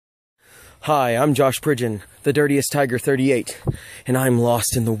Hi, I'm Josh Pridgeon, the Dirtiest Tiger 38, and I'm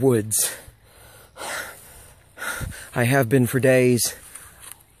lost in the woods. I have been for days.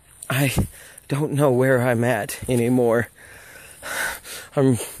 I don't know where I'm at anymore.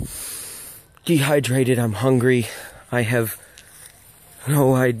 I'm dehydrated, I'm hungry. I have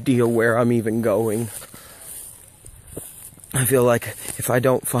no idea where I'm even going. I feel like if I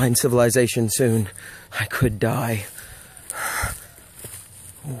don't find civilization soon, I could die.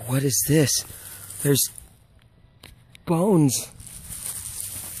 What is this? There's bones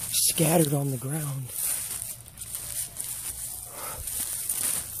scattered on the ground.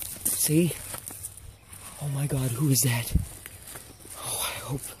 See? Oh my God, who is that? Oh, I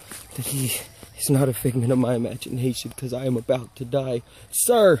hope that he is not a figment of my imagination, because I am about to die.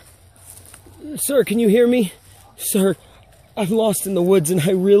 Sir! Sir, can you hear me? Sir, I'm lost in the woods and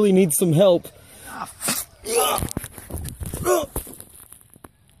I really need some help.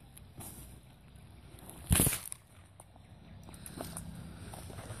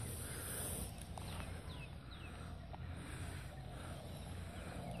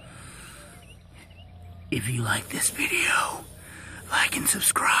 If you like this video, like and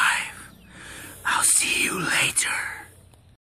subscribe. I'll see you later.